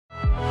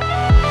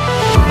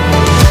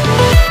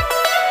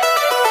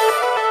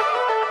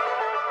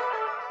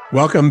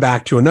Welcome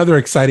back to another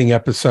exciting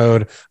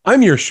episode.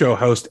 I'm your show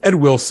host, Ed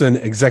Wilson,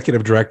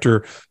 Executive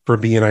Director for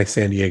BNI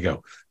San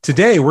Diego.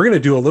 Today, we're going to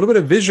do a little bit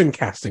of vision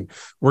casting.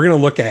 We're going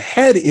to look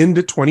ahead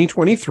into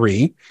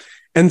 2023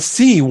 and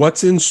see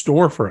what's in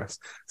store for us,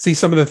 see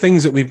some of the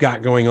things that we've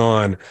got going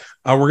on.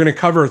 We're going to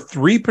cover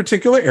three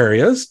particular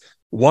areas.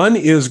 One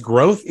is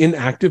growth in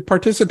active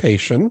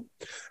participation,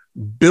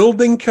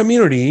 building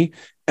community,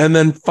 and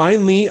then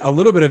finally, a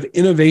little bit of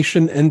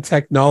innovation and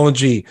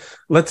technology.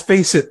 Let's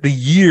face it, the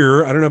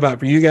year, I don't know about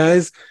for you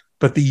guys,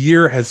 but the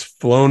year has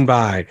flown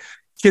by.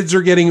 Kids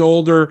are getting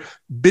older.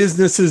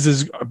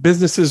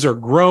 Businesses are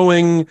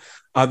growing.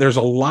 There's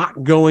a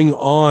lot going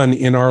on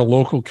in our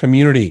local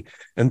community,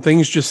 and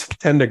things just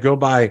tend to go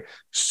by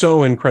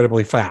so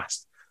incredibly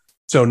fast.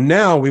 So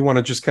now we want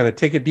to just kind of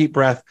take a deep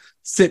breath,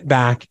 sit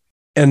back,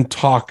 and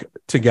talk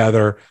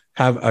together,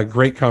 have a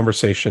great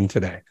conversation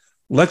today.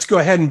 Let's go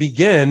ahead and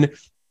begin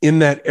in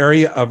that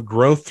area of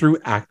growth through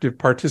active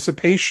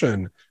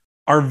participation.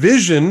 Our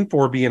vision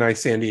for BNI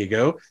San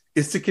Diego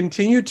is to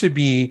continue to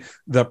be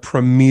the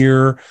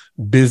premier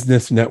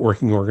business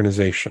networking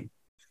organization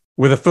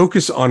with a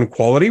focus on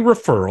quality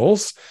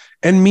referrals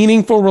and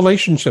meaningful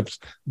relationships.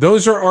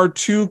 Those are our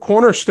two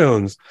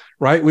cornerstones,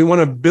 right? We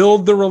want to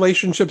build the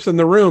relationships in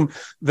the room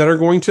that are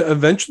going to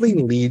eventually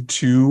lead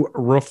to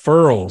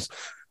referrals.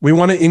 We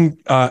want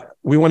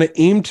to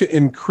aim to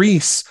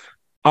increase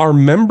our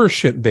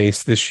membership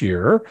base this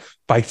year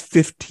by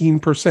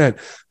 15%.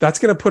 That's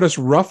going to put us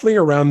roughly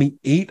around the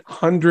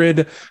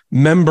 800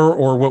 member,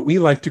 or what we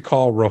like to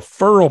call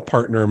referral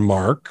partner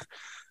mark,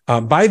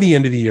 by the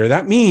end of the year.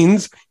 That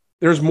means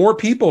there's more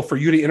people for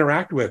you to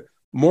interact with,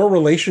 more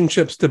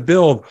relationships to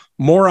build,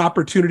 more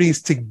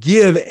opportunities to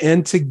give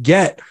and to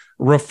get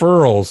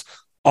referrals.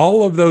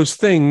 All of those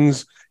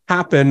things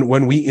happen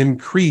when we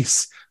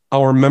increase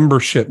our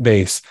membership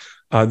base.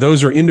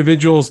 Those are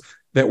individuals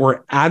that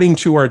we're adding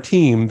to our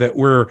team, that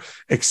we're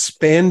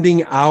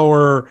expanding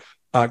our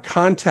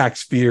contact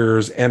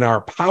spheres and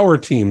our power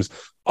teams.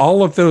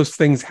 All of those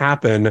things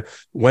happen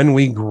when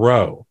we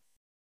grow.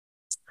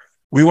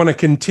 We want to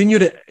continue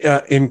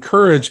to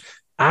encourage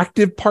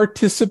active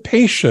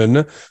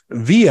participation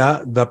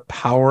via the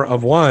power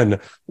of one.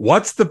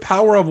 What's the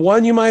power of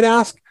one, you might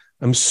ask?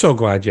 I'm so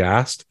glad you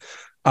asked.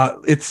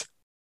 It's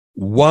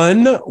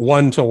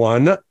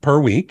one-to-one per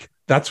week.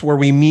 That's where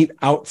we meet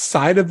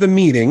outside of the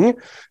meeting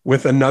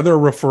with another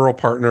referral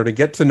partner to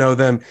get to know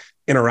them,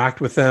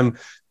 interact with them,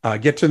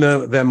 get to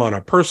know them on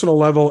a personal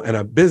level and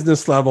a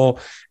business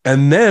level,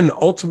 and then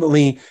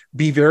ultimately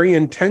be very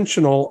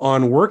intentional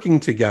on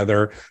working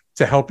together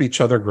to help each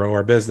other grow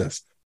our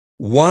business.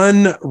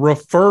 One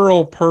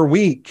referral per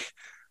week,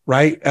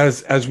 right?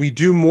 As we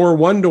do more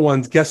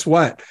one-to-ones, guess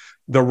what?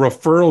 The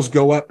referrals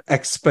go up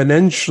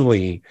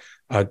exponentially.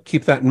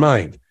 Keep that in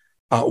mind.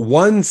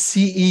 One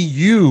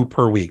CEU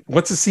per week.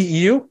 What's a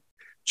CEU?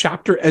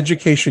 Chapter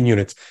education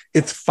units.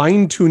 It's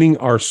fine-tuning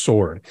our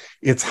sword.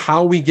 It's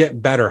how we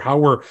get better, how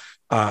we're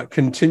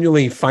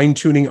continually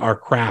fine-tuning our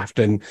craft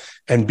and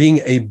being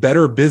a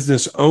better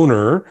business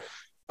owner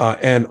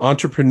and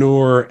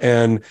entrepreneur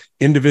and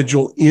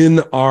individual in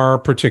our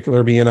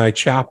particular BNI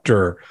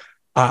chapter.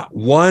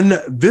 One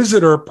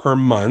visitor per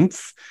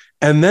month.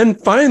 And then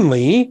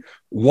finally,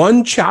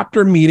 one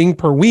chapter meeting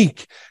per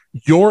week.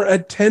 Your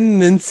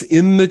attendance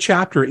in the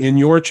chapter, in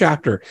your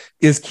chapter,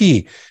 is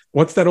key.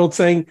 What's that old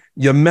saying?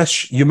 You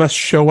must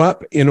show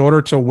up in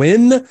order to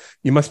win.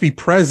 You must be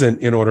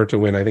present in order to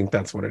win. I think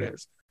that's what it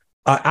is.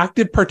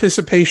 Active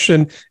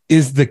participation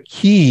is the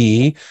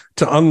key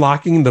to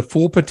unlocking the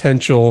full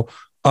potential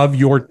of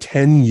your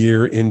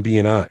tenure in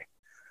BNI.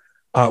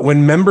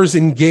 When members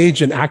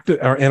engage and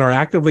are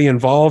actively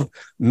involved,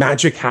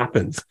 magic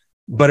happens.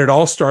 But it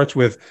all starts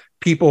with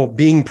people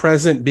being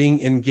present, being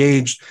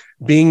engaged,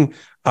 being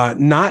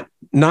not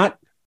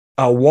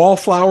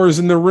wallflowers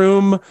in the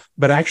room,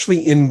 but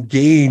actually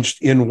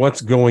engaged in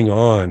what's going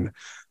on.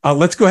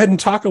 Let's go ahead and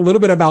talk a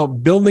little bit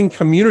about building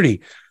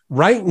community.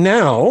 Right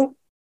now,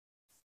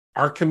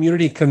 our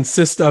community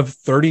consists of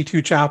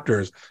 32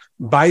 chapters.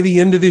 By the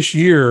end of this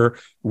year,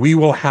 we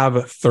will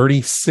have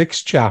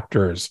 36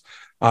 chapters.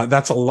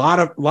 That's a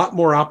lot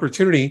more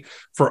opportunity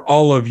for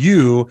all of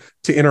you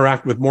to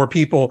interact with more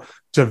people,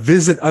 to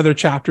visit other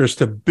chapters,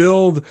 to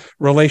build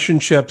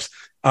relationships.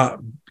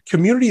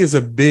 Community is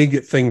a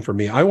big thing for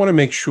me. I want to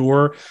make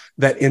sure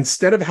that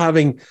instead of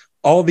having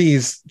all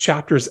these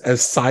chapters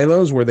as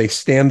silos where they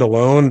stand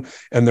alone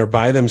and they're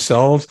by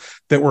themselves,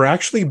 that we're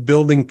actually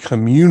building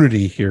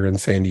community here in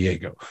San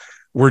Diego.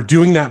 We're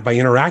doing that by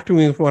interacting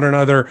with one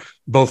another,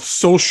 both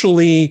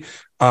socially,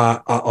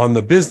 on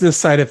the business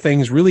side of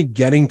things, really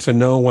getting to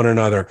know one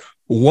another.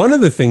 One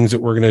of the things that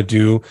we're going to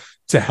do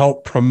to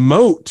help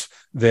promote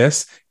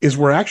this is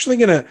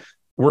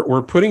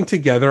we're putting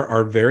together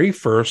our very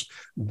first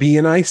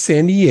BNI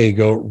San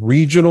Diego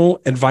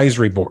Regional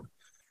Advisory Board.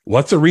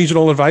 What's a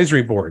Regional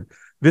Advisory Board?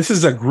 This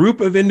is a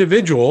group of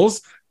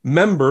individuals,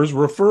 members,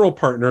 referral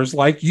partners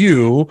like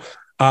you,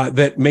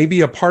 that may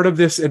be a part of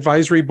this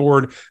advisory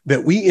board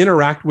that we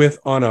interact with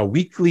on a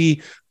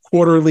weekly,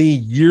 quarterly,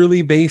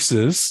 yearly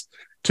basis.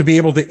 to be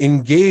able to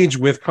engage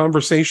with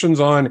conversations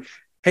on,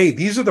 hey,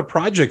 these are the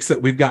projects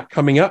that we've got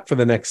coming up for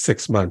the next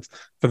 6 months,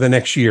 for the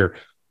next year.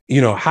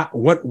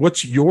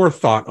 What's your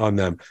thought on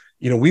them?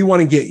 We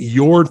want to get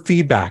your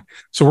feedback.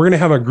 So we're going to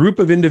have a group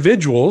of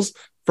individuals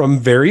from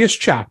various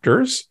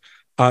chapters.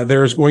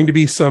 There's going to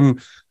be some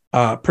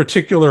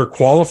particular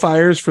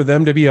qualifiers for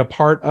them to be a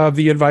part of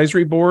the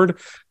advisory board.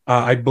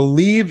 I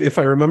believe, if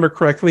I remember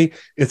correctly,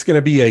 it's going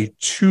to be a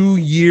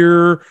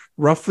 2-year,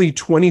 roughly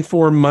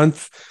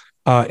 24-month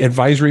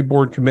advisory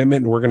board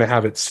commitment, and we're going to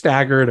have it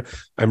staggered.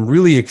 I'm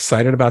really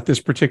excited about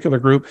this particular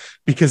group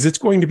because it's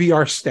going to be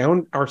our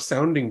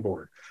sounding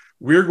board.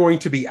 We're going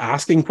to be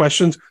asking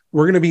questions.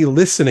 We're going to be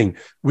listening.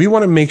 We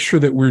want to make sure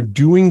that we're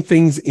doing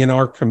things in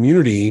our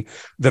community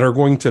that are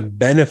going to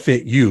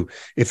benefit you.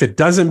 If it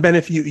doesn't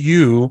benefit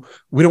you,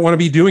 we don't want to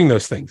be doing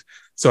those things.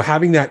 So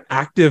having that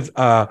active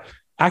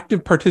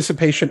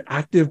participation,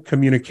 active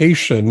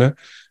communication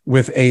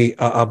with a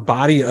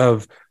body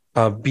of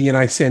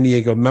BNI San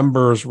Diego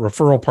members,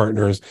 referral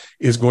partners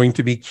is going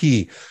to be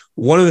key.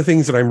 One of the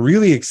things that I'm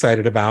really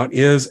excited about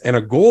is, and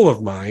a goal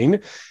of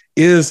mine,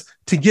 is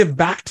to give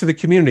back to the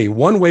community.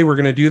 One way we're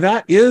going to do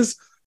that is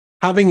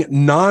having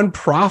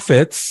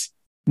nonprofit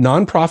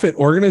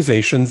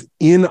organizations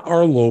in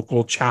our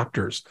local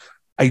chapters.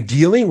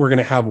 Ideally, we're going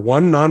to have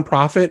one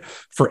nonprofit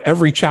for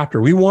every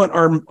chapter. We want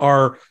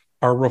our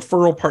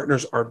referral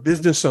partners, our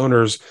business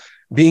owners,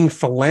 being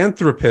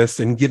philanthropists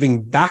and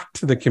giving back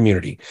to the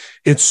community.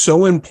 It's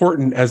so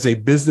important as a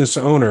business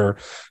owner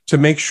to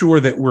make sure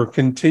that we're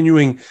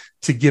continuing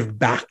to give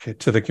back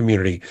to the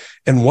community.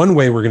 And one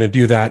way we're going to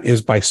do that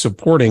is by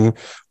supporting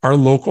our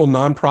local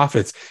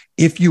nonprofits.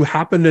 If you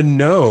happen to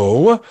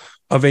know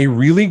of a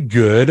really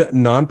good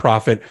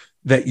nonprofit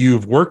that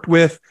you've worked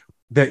with,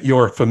 that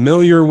you're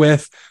familiar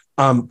with,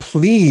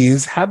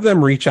 please have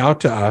them reach out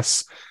to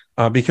us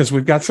because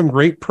we've got some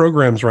great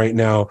programs right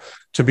now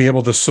to be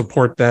able to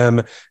support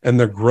them and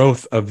the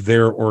growth of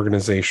their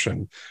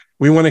organization.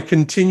 We want to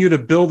continue to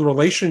build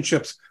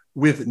relationships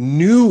with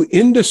new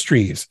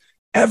industries.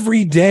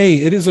 Every day,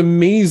 it is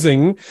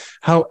amazing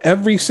how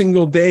every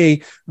single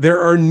day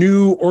there are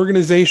new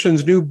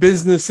organizations, new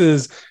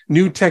businesses,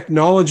 new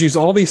technologies,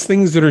 all these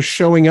things that are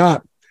showing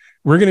up.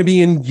 We're going to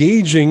be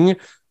engaging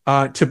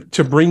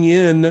to bring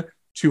in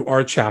to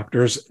our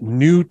chapters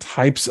new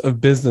types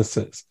of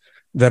businesses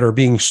that are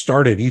being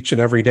started each and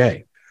every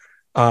day.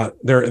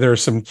 There are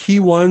some key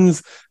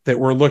ones that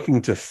we're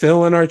looking to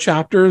fill in our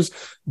chapters,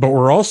 but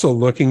we're also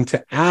looking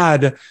to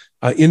add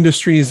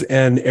industries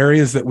and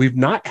areas that we've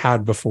not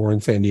had before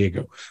in San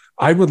Diego.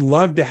 I would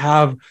love to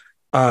have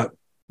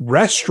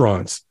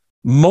restaurants,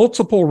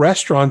 multiple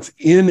restaurants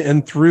in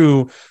and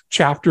through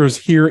chapters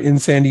here in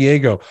San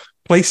Diego,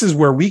 places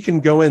where we can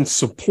go and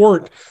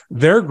support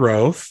their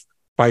growth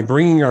by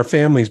bringing our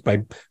families,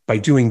 by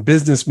doing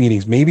business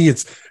meetings. Maybe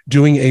it's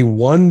doing a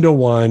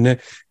one-to-one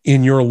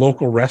in your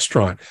local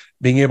restaurant,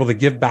 being able to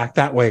give back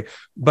that way,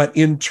 but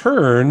in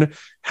turn,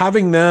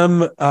 having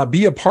them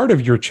be a part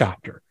of your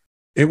chapter.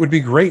 It would be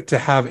great to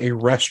have a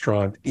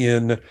restaurant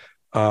in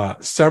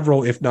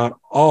several, if not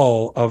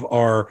all, of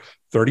our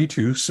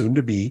 32, soon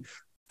to be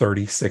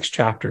 36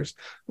 chapters.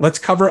 Let's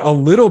cover a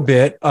little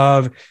bit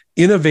of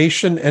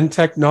innovation and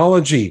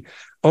technology.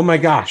 Oh my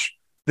gosh.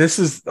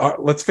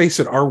 Let's face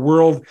it, our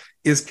world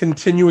is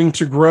continuing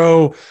to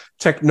grow.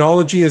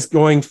 Technology is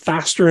going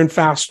faster and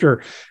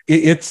faster.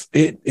 It's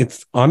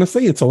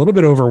honestly, it's a little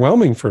bit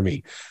overwhelming for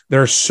me.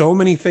 There are so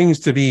many things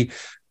to be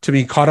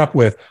caught up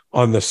with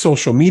on the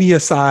social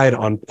media side,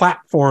 on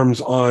platforms,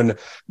 on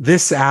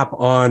this app,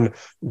 on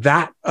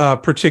that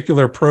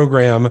particular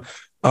program.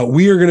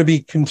 We are going to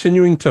be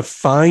continuing to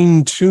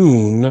fine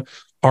tune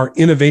our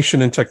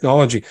innovation and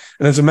technology.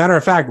 And as a matter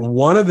of fact,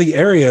 one of the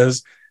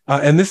areas,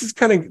 and this is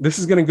going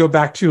to go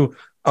back to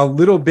a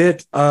little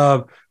bit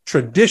of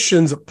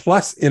traditions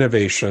plus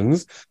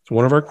innovations. It's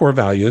one of our core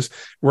values.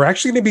 We're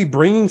actually going to be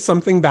bringing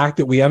something back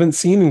that we haven't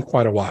seen in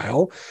quite a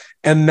while.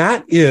 And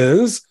that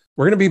is,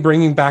 we're going to be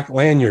bringing back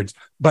lanyards,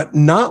 but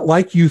not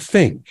like you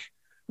think,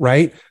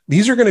 right?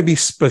 These are going to be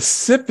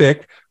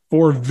specific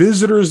for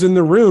visitors in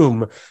the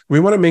room. We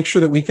want to make sure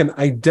that we can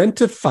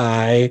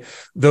identify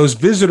those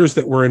visitors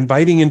that we're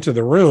inviting into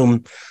the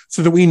room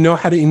so that we know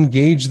how to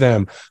engage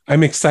them.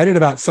 I'm excited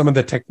about some of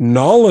the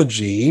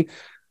technology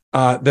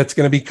that's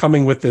going to be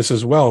coming with this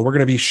as well. We're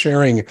going to be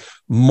sharing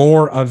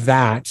more of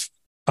that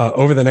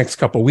over the next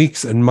couple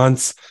weeks and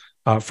months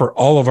for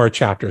all of our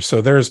chapters.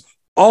 So there's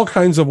all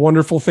kinds of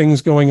wonderful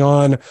things going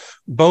on,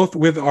 both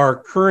with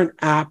our current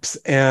apps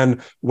and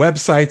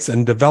websites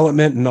and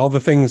development and all the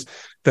things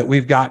that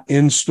we've got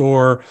in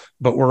store.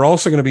 But we're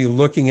also going to be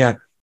looking at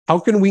how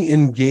can we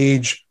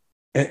engage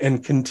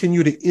and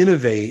continue to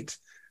innovate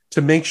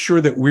to make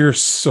sure that we're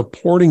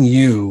supporting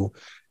you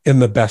in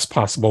the best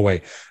possible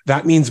way.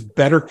 That means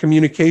better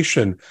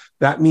communication.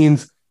 That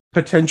means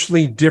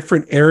potentially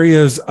different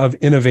areas of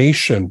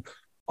innovation.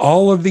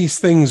 All of these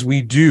things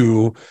we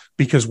do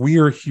because we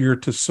are here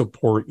to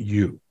support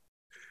you.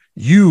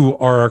 You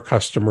are our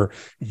customer.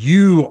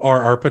 You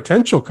are our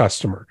potential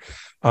customer.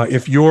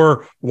 If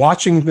you're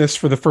watching this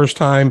for the first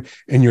time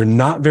and you're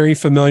not very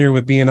familiar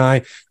with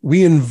BNI,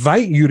 we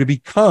invite you to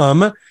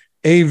become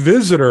a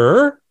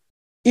visitor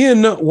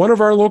in one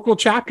of our local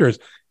chapters.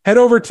 Head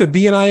over to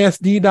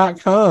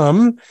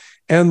bnisd.com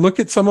and look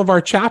at some of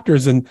our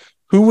chapters. And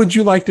who would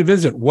you like to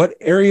visit? What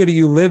area do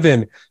you live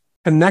in?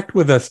 Connect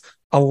with us.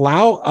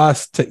 Allow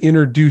us to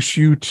introduce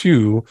you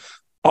to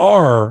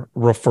our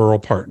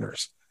referral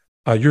partners.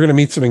 You're going to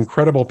meet some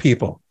incredible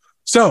people.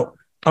 So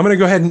I'm going to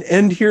go ahead and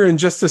end here in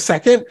just a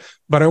second,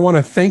 but I want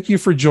to thank you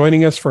for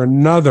joining us for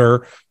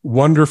another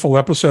wonderful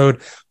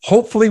episode.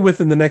 Hopefully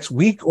within the next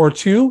week or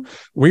two,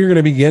 we're going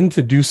to begin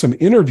to do some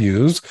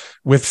interviews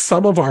with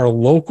some of our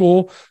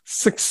local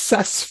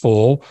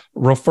successful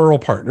referral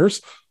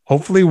partners.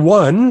 Hopefully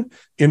one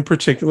in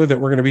particular that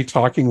we're going to be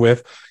talking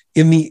with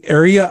in the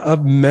area of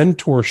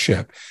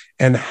mentorship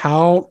and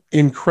how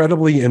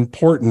incredibly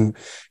important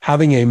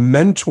having a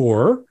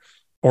mentor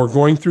or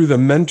going through the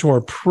mentor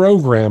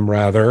program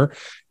rather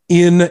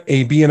in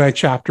a BNI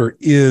chapter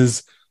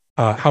is,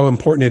 how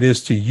important it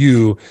is to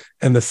you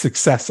and the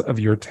success of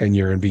your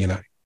tenure in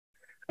BNI.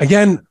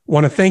 Again,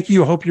 want to thank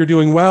you. I hope you're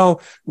doing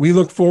well. We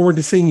look forward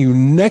to seeing you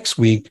next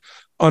week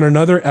on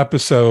another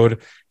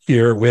episode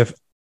here with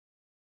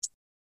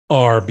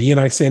our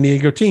BNI San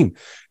Diego team.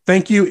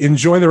 Thank you.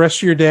 Enjoy the rest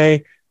of your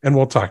day, and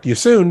we'll talk to you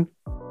soon.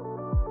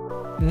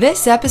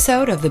 This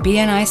episode of the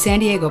BNI San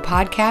Diego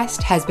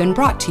podcast has been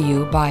brought to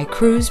you by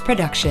Cruise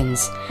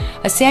Productions,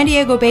 a San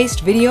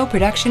Diego-based video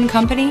production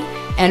company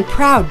and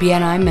proud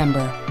BNI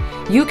member.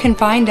 You can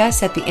find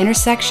us at the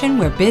intersection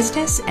where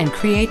business and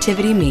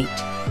creativity meet,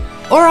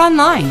 or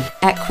online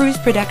at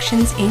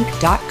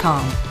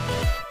cruiseproductionsinc.com.